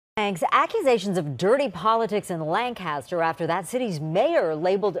Thanks. Accusations of dirty politics in Lancaster after that city's mayor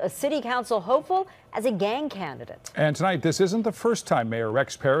labeled a city council hopeful as a gang candidate. And tonight, this isn't the first time Mayor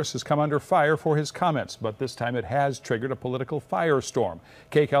Rex Parris has come under fire for his comments, but this time it has triggered a political firestorm.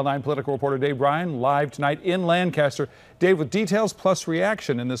 KCAL9 political reporter Dave Bryan live tonight in Lancaster. Dave, with details plus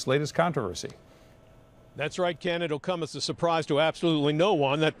reaction in this latest controversy. That's right, Ken. It'll come as a surprise to absolutely no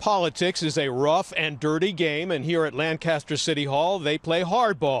one that politics is a rough and dirty game, and here at Lancaster City Hall, they play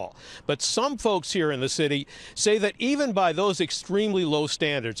hardball. But some folks here in the city say that even by those extremely low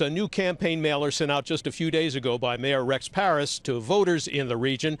standards, a new campaign mailer sent out just a few days ago by Mayor Rex Parris to voters in the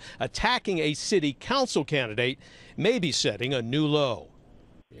region attacking a city council candidate may be setting a new low.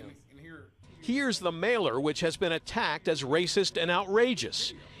 Here's the mailer, which has been attacked as racist and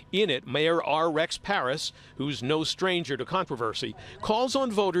outrageous. In it, Mayor Rex Parris, who's no stranger to controversy, calls on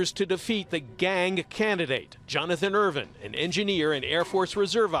voters to defeat the gang candidate, Jonathan Irvin, an engineer and Air Force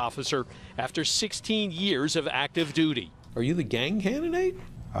Reserve officer after 16 years of active duty. Are you the gang candidate?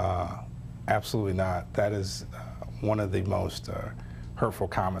 Absolutely not. That is one of the most hurtful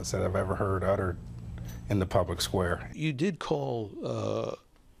comments that I've ever heard uttered in the public square. You did call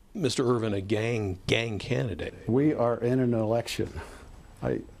Mr. Irvin a gang candidate. We are in an election.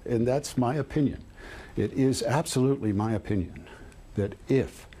 And that's my opinion. It is absolutely my opinion that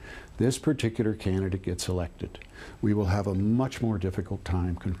if this particular candidate gets elected, we will have a much more difficult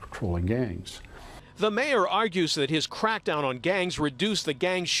time controlling gangs. The mayor argues that his crackdown on gangs reduced the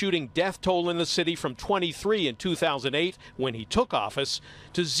gang shooting death toll in the city from 23 in 2008, when he took office,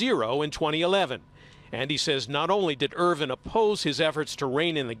 to 0 in 2011. And he says not only did Irvin oppose his efforts to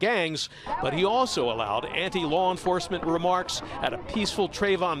rein in the gangs, but he also allowed anti-law enforcement remarks at a peaceful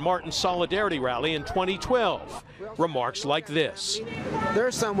Trayvon Martin solidarity rally in 2012. Remarks like this. Their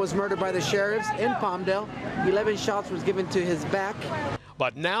son was murdered by the sheriffs in Palmdale. 11 shots was given to his back.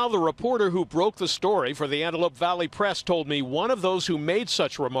 But now the reporter who broke the story for the Antelope Valley Press told me one of those who made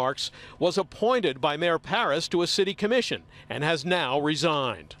such remarks was appointed by Mayor Parris to a city commission and has now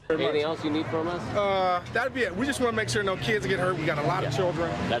resigned. Anything else you need from us? That'd be it. We just want to make sure no kids get hurt. We got a lot of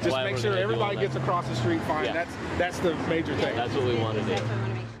children. That's just why make sure everybody gets across the street fine. Yeah. That's the major thing. That's what we want to do.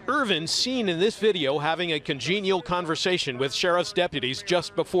 Irvin, seen in this video having a congenial conversation with sheriff's deputies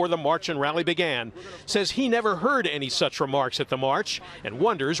just before the march and rally began, says he never heard any such remarks at the march and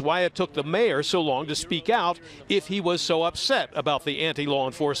wonders why it took the mayor so long to speak out if he was so upset about the anti-law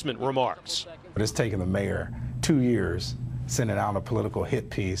enforcement remarks. But it's taken the mayor 2 years sending out a political hit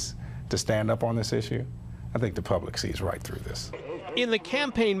piece to stand up on this issue. I think the public sees right through this. In the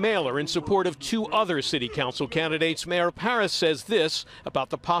campaign mailer in support of two other city council candidates, Mayor Parris says this about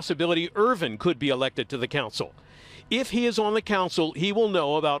the possibility Irvin could be elected to the council. If he is on the council, he will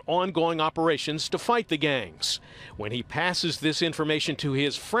know about ongoing operations to fight the gangs. When he passes this information to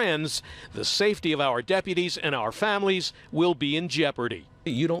his friends, the safety of our deputies and our families will be in jeopardy.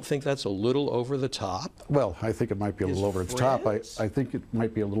 You don't think that's a little over the top? Well, I think it might be a little over the top. I think it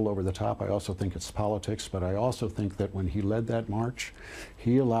might be a little over the top. I also think it's politics, but I also think that when he led that march,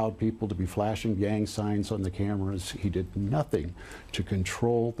 he allowed people to be flashing gang signs on the cameras. He did nothing to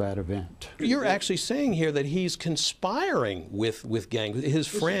control that event. You're actually saying here that he's conspiring with gangs, his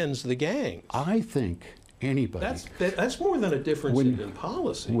friends, the gangs. I think anybody... That's more than a difference in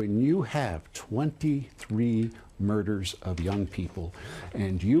policy. When you have 23 murders of young people,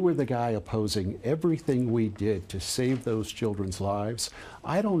 and you were the guy opposing everything we did to save those children's lives,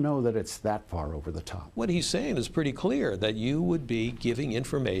 I don't know that it's that far over the top. What he's saying is pretty clear, that you would be giving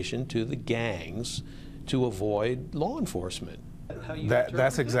information to the gangs to avoid law enforcement.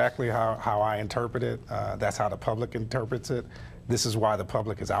 That's exactly how I interpret it. That's how the public interprets it. This is why the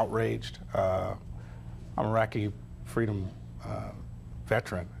public is outraged. I'm an Iraqi freedom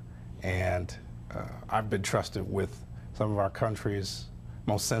veteran, and I've been trusted with some of our country's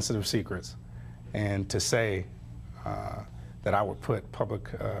most sensitive secrets, and to say that I would put public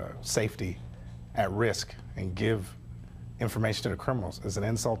safety at risk and give information to the criminals is an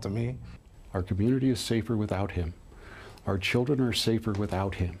insult to me. Our community is safer without him. Our children are safer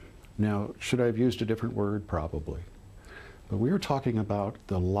without him. Now, should I have used a different word? Probably. But we are talking about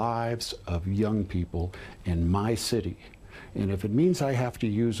the lives of young people in my city. And if it means I have to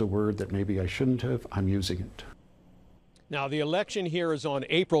use a word that maybe I shouldn't have, I'm using it. Now, the election here is on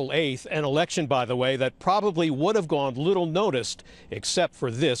April 8th, an election, by the way, that probably would have gone little noticed except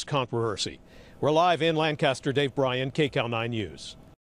for this controversy. We're live in Lancaster. Dave Bryan, KCAL9 News.